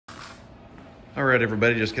All right,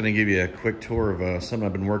 everybody, just gonna give you a quick tour of something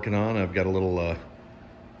I've been working on. I've got a little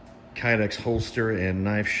Kydex holster and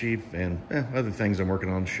knife sheath and other things I'm working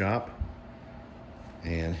on in the shop.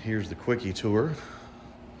 And here's the quickie tour.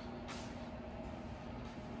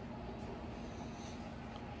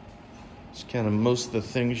 It's kind of most of the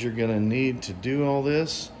things you're gonna need to do all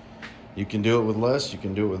this. You can do it with less, you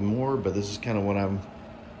can do it with more, but this is kind of what I'm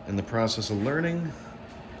in the process of learning.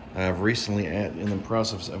 I've recently in the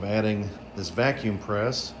process of adding this vacuum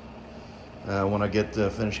press. When I get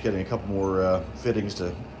finished getting a couple more fittings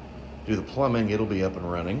to do the plumbing, it'll be up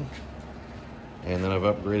and running. And then I've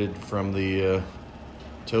upgraded from the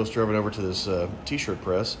toaster oven over to this t-shirt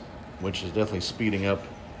press, which is definitely speeding up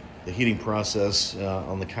the heating process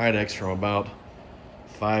on the Kydex from about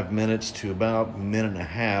 5 minutes to about a minute and a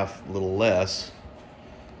half, a little less.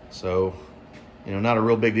 So, you know, not a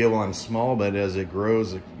real big deal while I'm small, but as it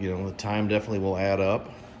grows, you know, the time definitely will add up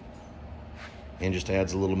and just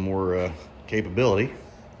adds a little more capability.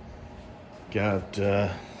 Got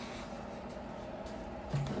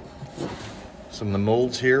some of the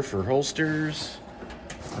molds here for holsters.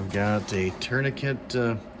 I've got a tourniquet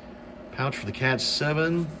pouch for the Cat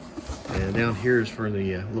 7, and down here is for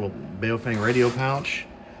the little Baofeng radio pouch.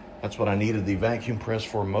 That's what I needed the vacuum press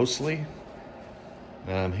for mostly.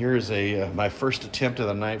 Here is my first attempt at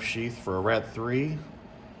a knife sheath for a Rat 3.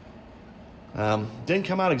 Didn't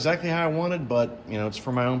come out exactly how I wanted, but you know, it's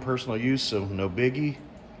for my own personal use, so no biggie.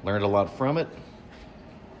 Learned a lot from it.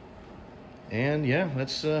 And yeah,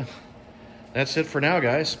 that's it for now,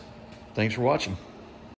 guys. Thanks for watching.